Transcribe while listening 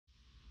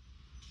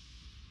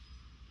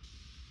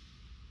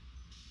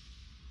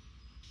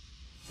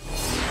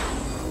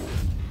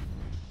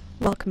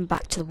Welcome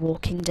back to The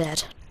Walking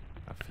Dead.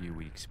 A few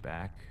weeks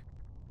back,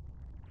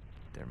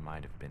 there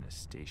might have been a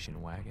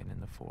station wagon in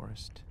the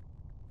forest,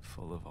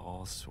 full of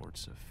all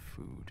sorts of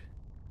food,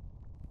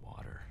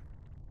 water,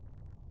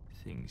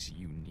 things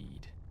you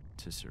need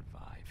to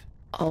survive.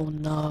 Oh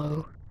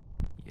no.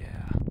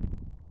 Yeah,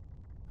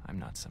 I'm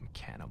not some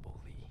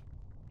cannibal,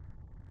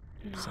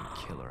 Lee. No. Some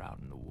killer out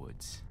in the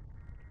woods.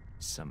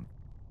 Some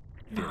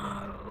villain.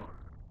 No.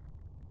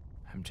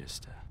 I'm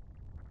just a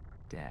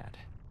dad.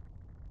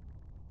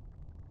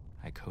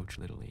 I coach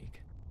Little League.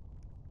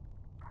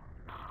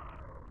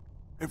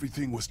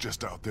 Everything was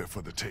just out there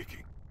for the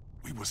taking.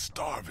 We were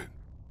starving.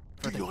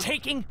 For the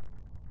taking?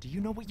 Do you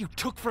know what you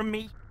took from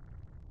me?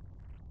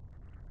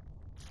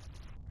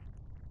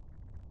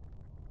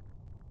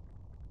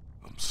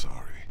 I'm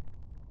sorry.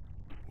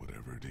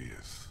 Whatever it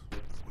is,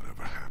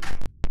 whatever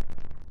happened,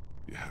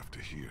 you have to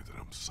hear that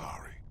I'm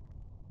sorry.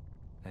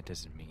 That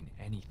doesn't mean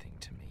anything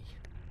to me.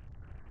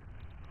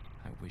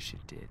 I wish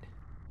it did.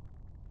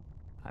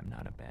 I'm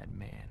not a bad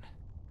man.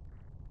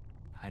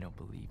 I don't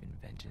believe in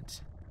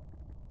vengeance,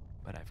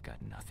 but I've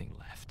got nothing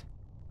left.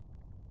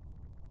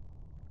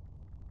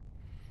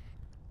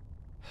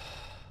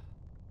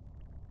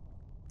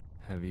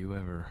 Have you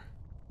ever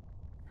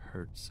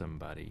hurt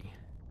somebody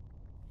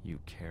you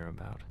care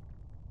about?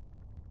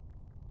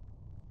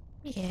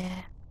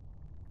 Yeah.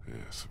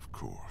 Yes, of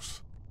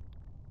course.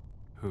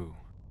 Who?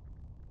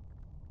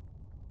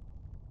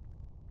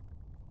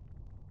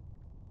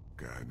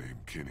 Guy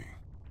named Kenny.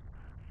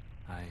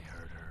 I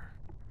hurt her.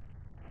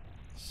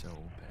 So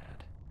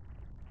bad.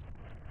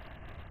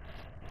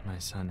 My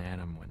son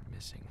Adam went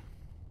missing.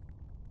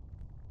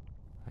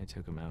 I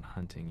took him out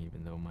hunting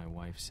even though my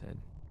wife said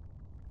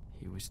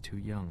he was too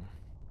young.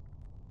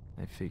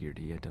 I figured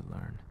he had to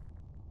learn.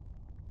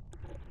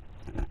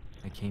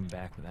 I came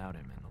back without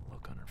him and the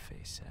look on her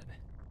face said,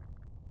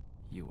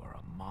 "You are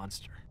a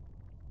monster."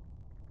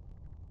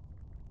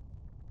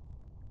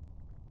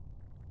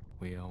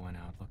 We all went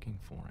out looking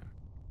for him.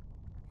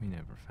 We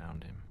never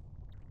found him.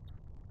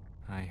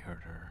 I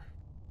hurt her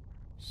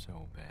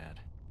so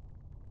bad.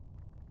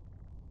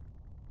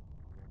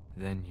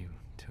 Then you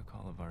took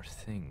all of our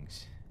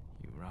things.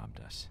 You robbed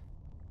us.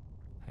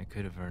 I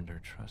could have earned her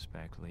trust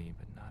back, Lee,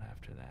 but not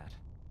after that.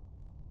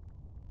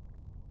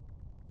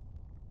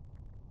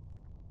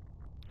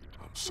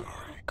 I'm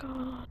sorry.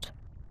 God.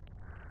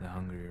 The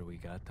hungrier we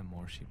got, the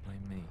more she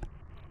blamed me.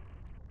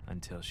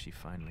 Until she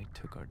finally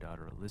took our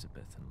daughter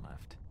Elizabeth and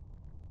left.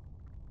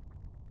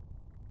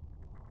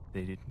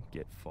 They didn't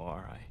get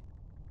far. I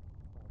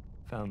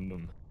found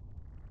them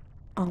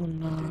Oh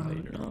no, day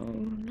later.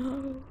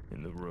 no.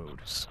 In the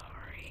road.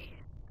 Sorry.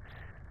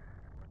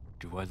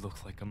 Do I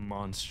look like a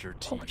monster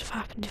to What you? would have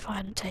happened if I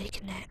hadn't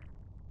taken it?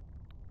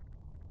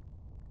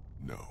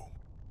 No.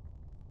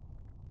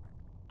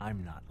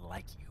 I'm not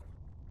like you.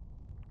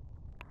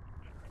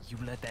 You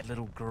let that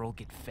little girl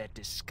get fed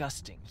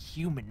disgusting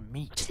human I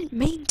meat. didn't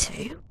mean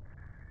to.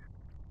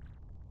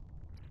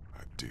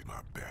 I did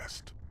my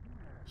best.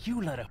 You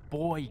let a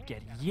boy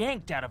get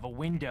yanked out of a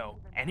window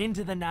and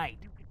into the night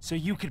so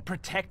you could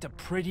protect a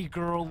pretty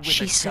girl with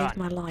She a saved gun.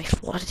 my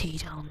life. What had he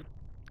done?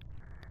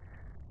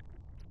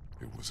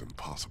 It was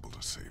impossible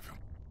to save him.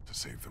 To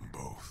save them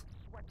both.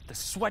 The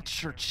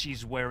sweatshirt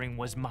she's wearing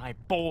was my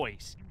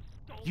boy's.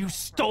 You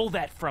stole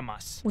that from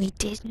us. We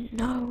didn't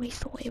know. We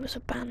thought it was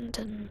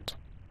abandoned.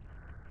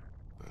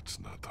 That's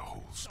not the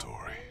whole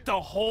story. The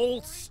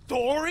whole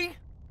story?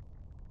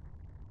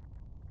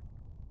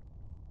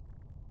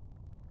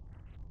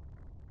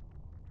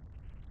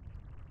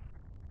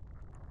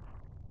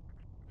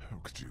 How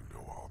could you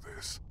know all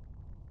this?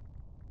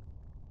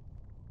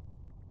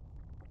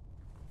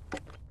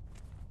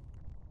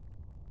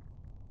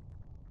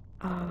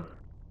 Oh.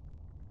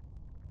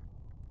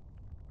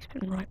 He's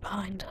been right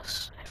behind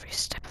us every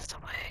step of the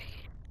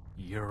way.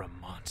 You're a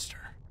monster.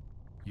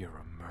 You're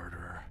a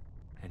murderer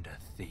and a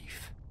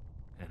thief.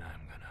 And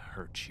I'm gonna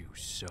hurt you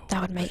so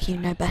That would make you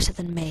bad. no better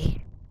than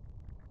me.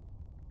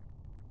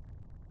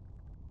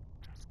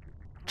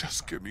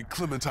 Just give me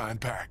Clementine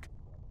back.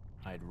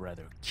 I'd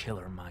rather kill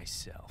her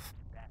myself,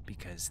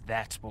 because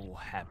that's what will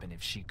happen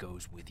if she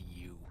goes with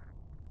you.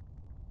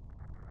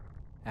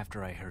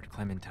 After I heard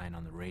Clementine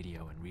on the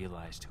radio and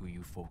realized who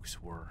you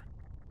folks were,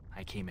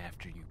 I came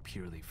after you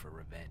purely for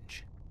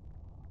revenge.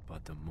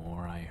 But the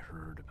more I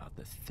heard about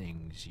the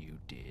things you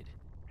did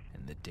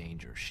and the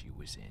danger she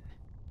was in,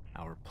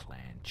 our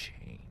plan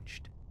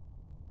changed.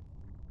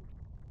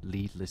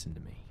 Lee, listen to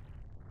me.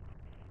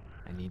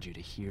 I need you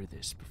to hear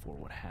this before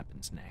what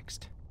happens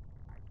next.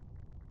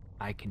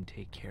 I can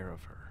take care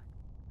of her.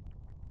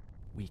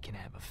 We can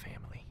have a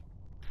family.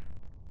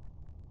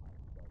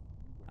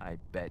 I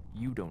bet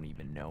you don't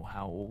even know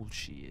how old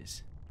she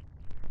is.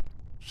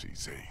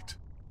 She's 8.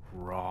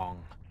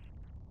 Wrong.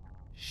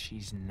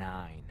 She's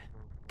 9.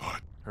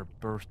 But Her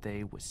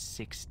birthday was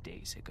 6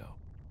 days ago.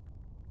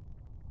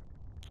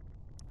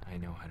 I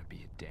know how to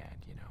be a dad,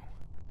 you know.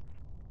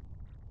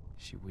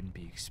 She wouldn't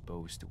be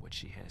exposed to what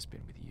she has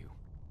been with you.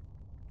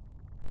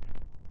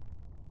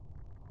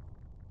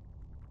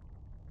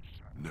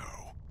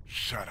 no,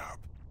 Shut up.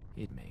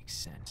 It makes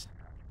sense.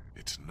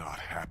 It's not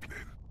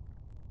happening.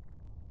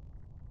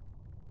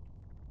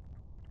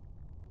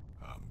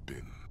 I'm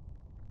bitten.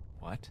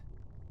 What?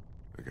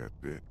 I got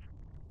bit,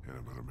 and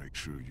I'm gonna make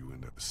sure you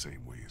end up the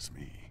same way as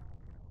me.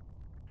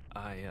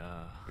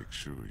 Make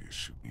sure you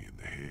shoot me in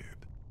the head.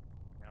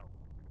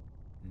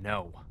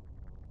 No.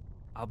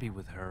 I'll be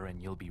with her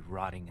and you'll be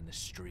rotting in the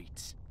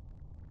streets.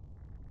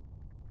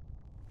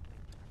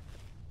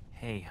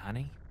 Hey,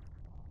 honey.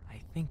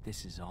 I think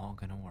this is all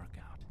gonna work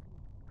out.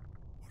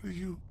 What are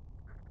you...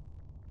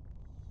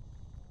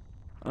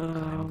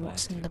 Oh,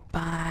 what's in the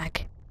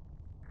bag?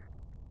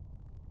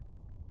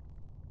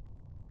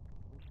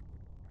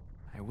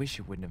 I wish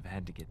it wouldn't have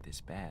had to get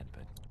this bad,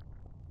 but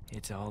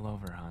it's all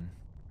over, hon.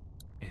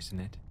 Isn't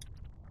it?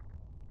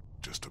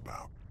 Just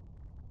about.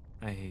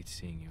 I hate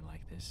seeing you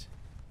like this.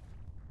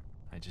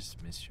 I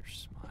just miss your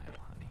smile,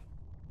 honey.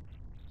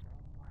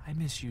 I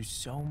miss you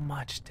so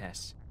much,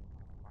 Tess.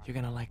 You're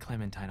gonna like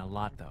Clementine a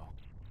lot, though.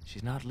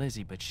 She's not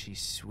Lizzie, but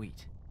she's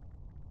sweet.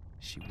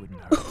 She wouldn't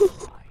hurt a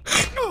fly.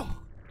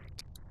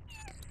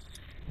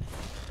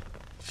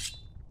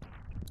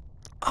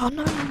 Oh,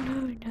 no,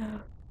 no, no.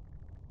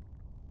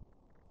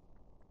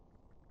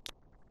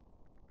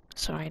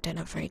 Sorry, I don't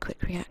have very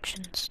quick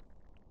reactions.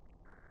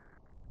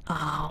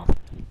 Oh.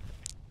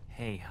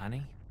 Hey,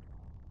 honey.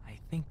 I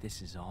think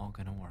this is all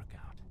gonna work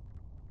out.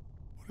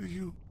 What are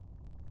you...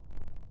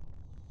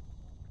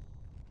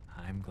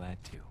 I'm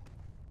glad too.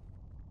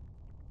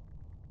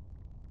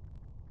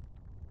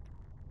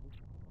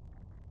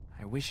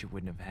 I wish it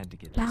wouldn't have had to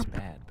get this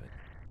bad, but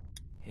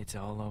it's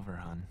all over,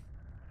 hon.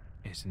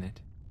 Isn't it?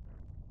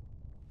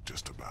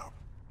 Just about.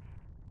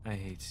 I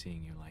hate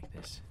seeing you like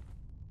this.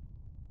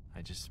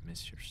 I just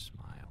miss your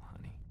smile,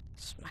 honey.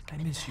 Smack I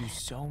him in miss the you head.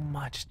 so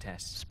much,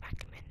 Tess.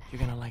 Smack him in the You're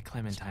head. gonna like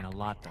Clementine a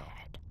lot, Smack him in though. the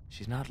head.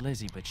 She's not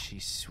Lizzie, but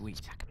she's sweet.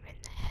 Smack him in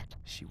the head.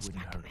 She wouldn't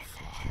Smack hurt him a in the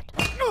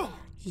fly. head.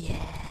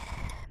 Yeah.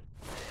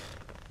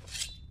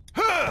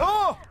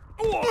 No,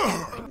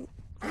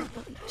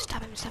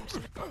 stab him, stab him,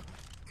 stab him. Boom.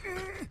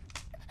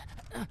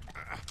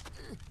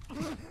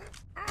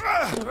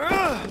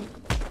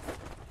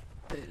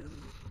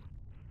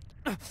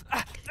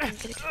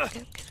 Get it, get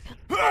it, get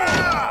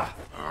it.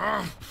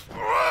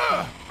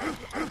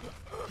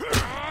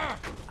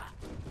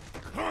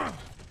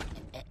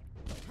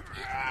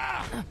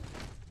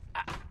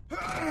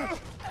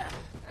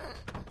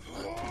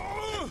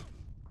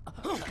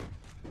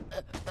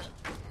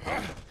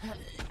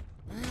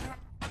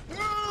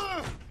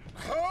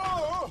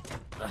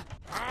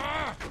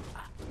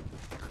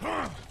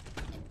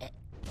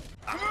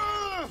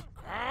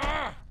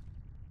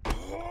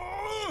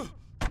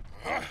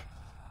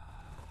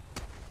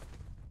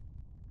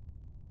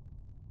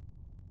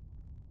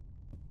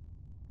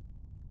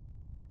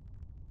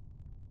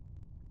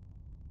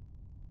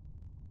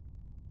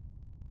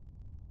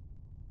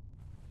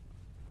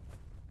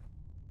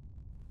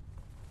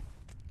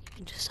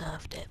 He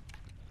deserved it.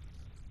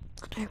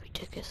 I know he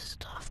took his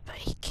stuff, but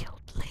he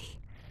killed Lee.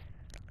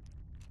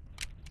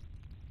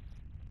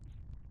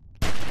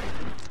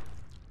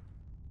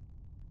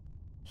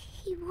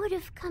 He would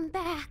have come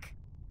back.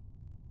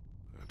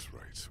 That's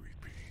right, sweet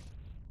pea.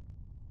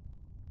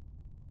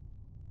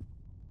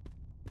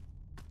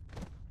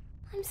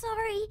 I'm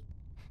sorry.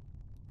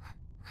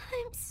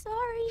 I'm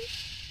sorry.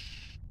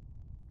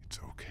 It's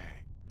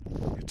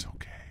okay. It's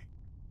okay.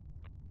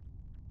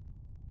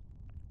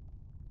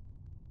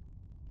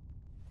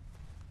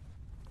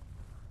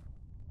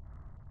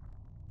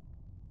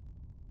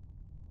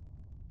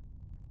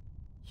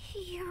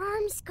 Your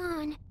arm's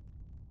gone.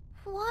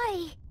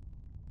 Why?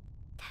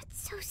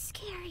 That's so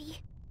scary.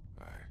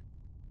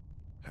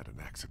 I had an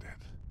accident.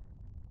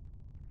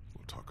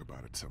 We'll talk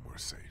about it somewhere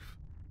safe.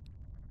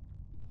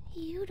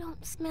 You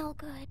don't smell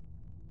good.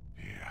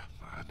 Yeah,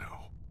 I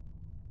know.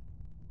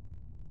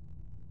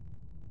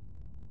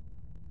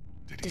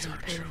 Did he Did he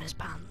hurt poo you? in his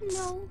pants?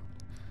 No.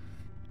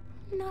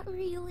 Not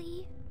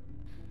really.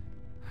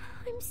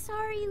 I'm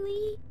sorry,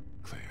 Lee.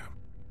 Clem,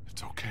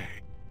 it's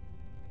okay.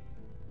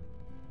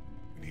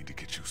 We need to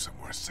get you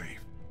somewhere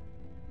safe.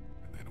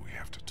 And then we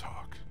have to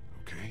talk,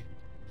 okay?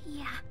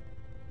 Yeah.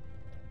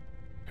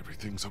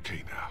 Everything's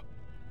okay now.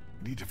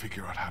 We need to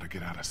figure out how to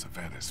get out of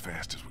Savannah as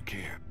fast as we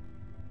can.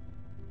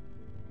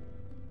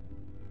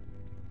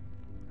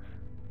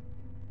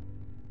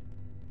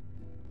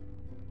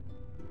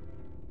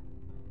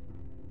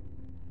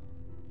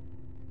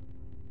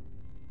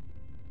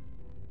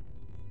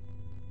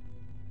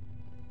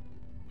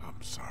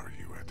 I'm sorry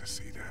you had to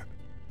see that.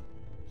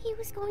 He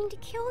was going to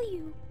kill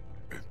you.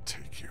 And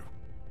take you.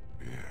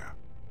 Yeah.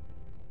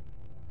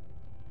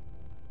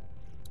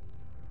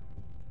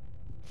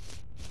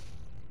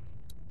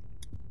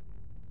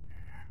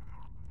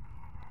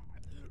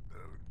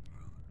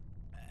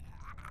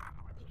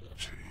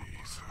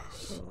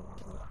 Jesus.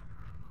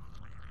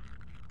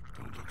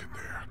 Don't look in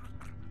there.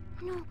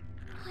 No,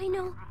 I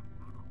know.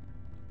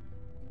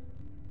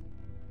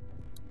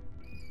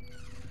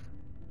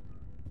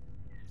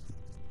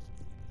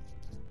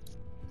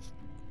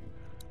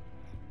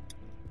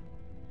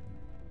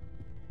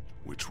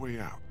 Which way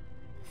out?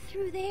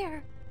 Through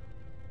there.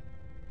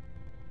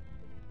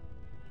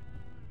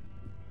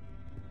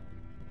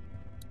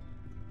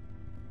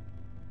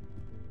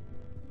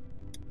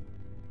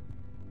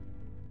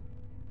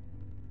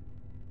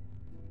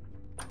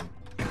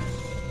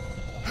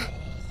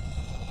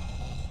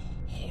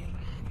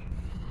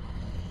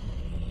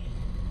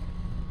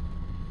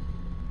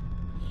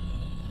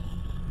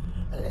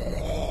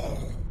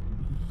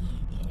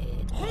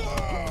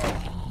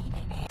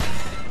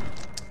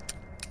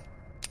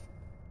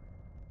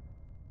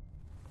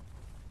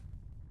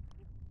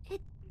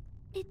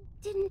 It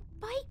didn't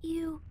bite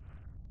you.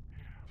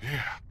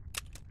 Yeah,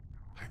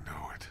 I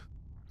know it.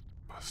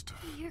 Must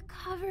have. You're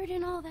covered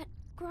in all that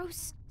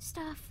gross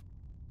stuff.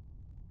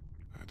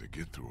 I had to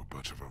get through a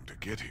bunch of them to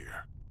get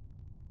here.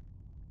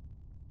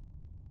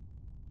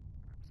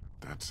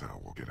 That's how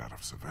we'll get out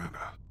of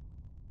Savannah.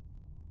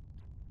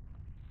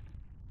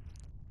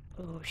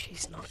 Oh,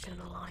 she's not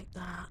gonna like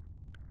that.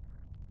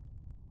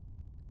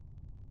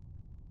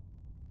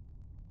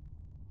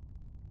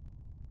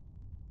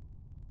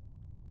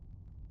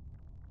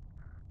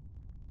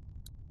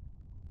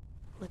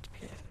 Let's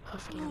be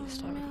perfectly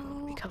honest, I would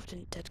not be covered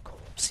in dead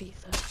corpse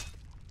either.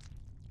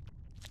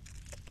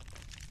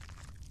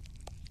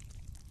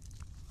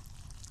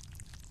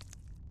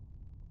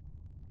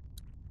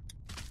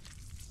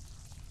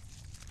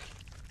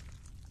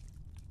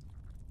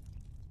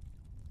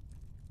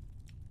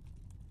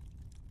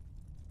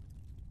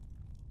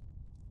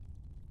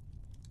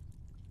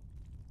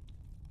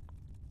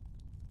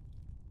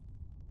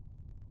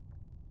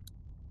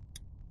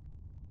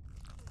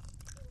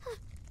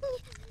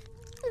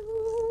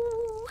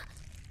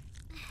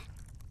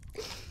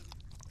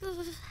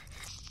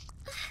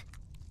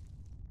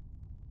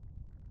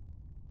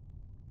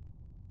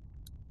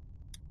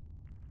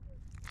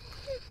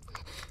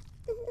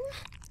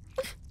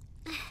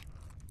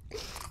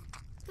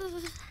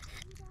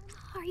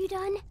 Are you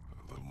done?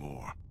 A little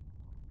more.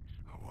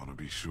 I want to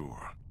be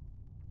sure.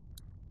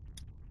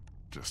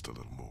 Just a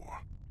little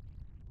more.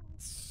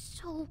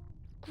 So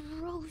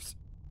gross.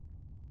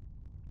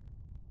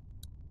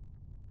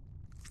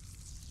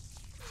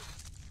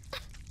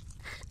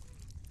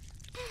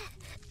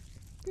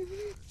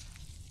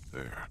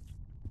 There.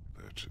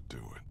 That should do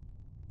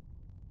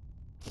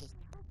it.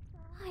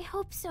 I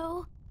hope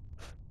so.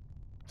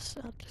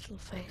 Sad little You're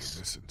face.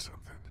 missing something.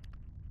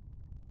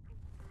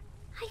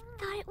 I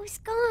thought it was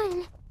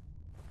gone.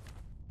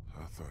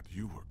 I thought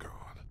you were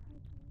gone.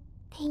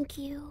 Thank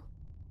you.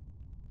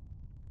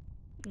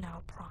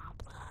 No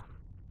problem.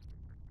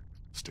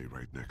 Stay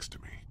right next to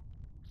me.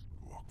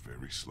 Walk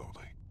very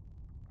slowly.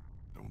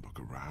 Don't look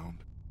around.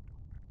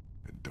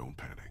 And don't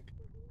panic.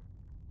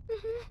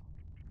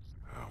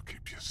 I'll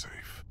keep you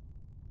safe.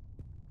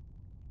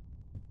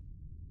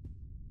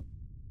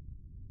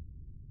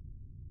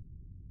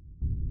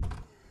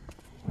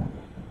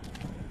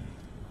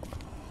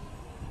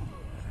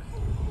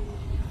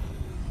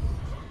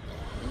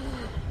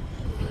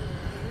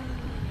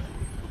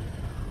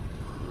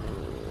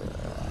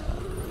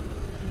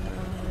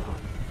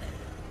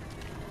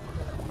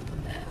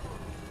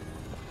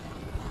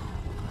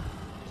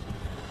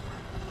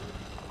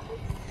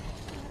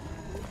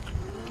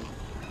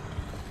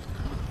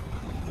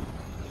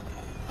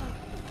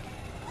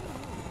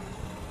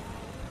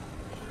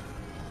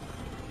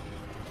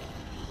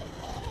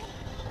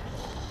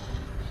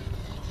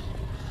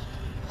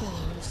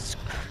 Oh, this is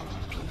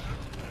creepy.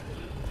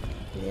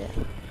 Yeah.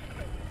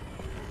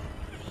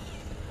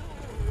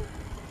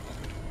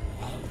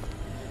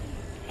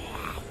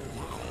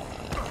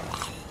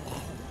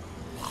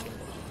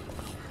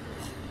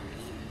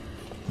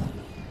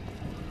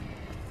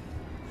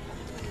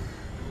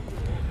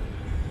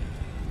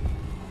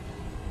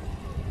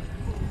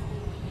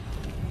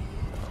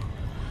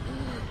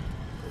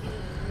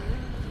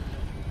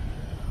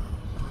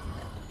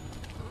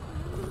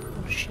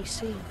 What does she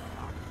see?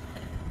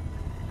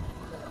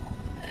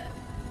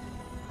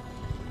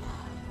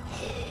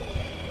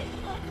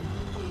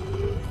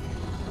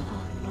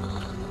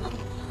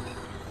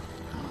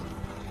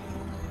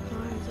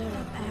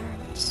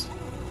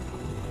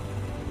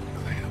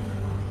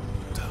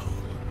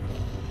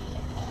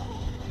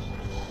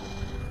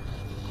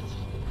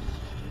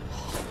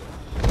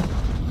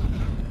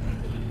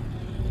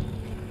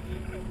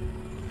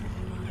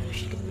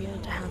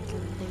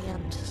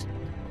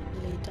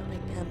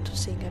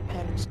 Seeing her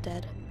parents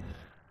dead.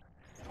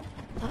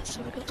 That's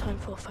all we've got time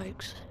for,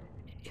 folks.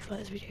 If you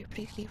like this video,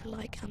 please leave a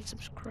like and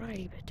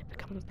subscribe to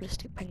become a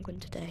Ballistic Penguin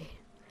today.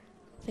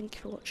 Thank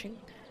you for watching,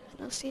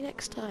 and I'll see you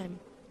next time.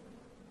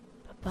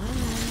 Bye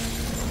bye.